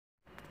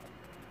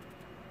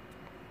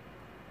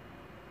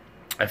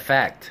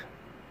Effect.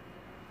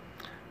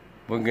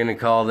 We're gonna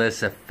call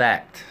this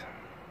effect.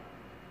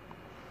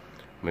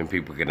 When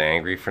people get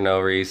angry for no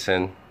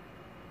reason.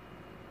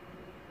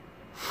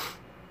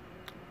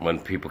 When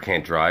people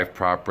can't drive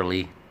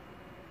properly.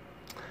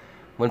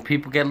 When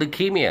people get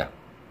leukemia.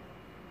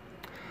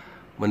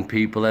 When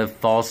people have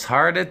false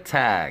heart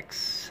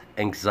attacks.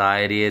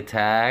 Anxiety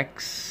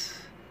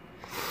attacks.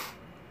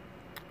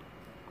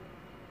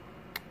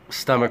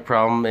 Stomach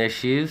problem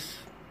issues.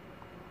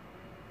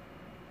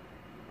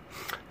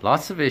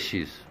 Lots of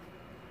issues.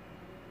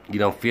 You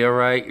don't feel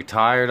right, you're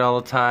tired all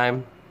the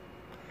time.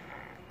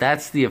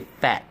 That's the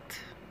effect.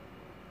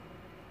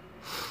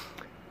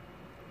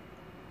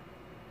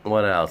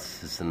 What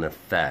else is an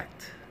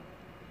effect?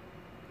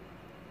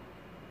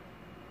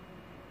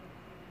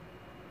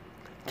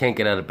 Can't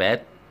get out of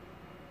bed.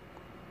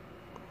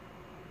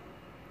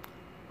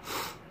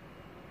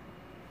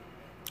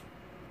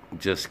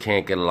 Just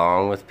can't get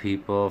along with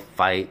people.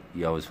 Fight.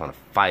 You always want to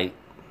fight.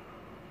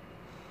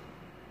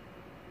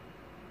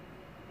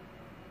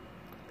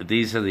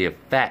 These are the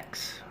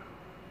effects.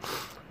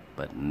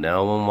 But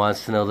no one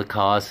wants to know the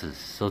causes.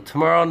 So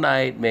tomorrow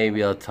night,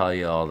 maybe I'll tell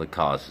you all the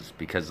causes.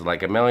 Because it's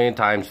like a million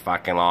times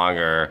fucking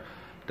longer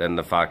than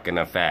the fucking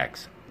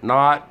effects.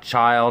 Not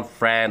child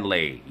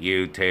friendly,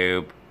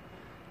 YouTube.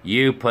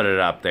 You put it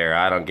up there.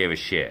 I don't give a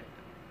shit.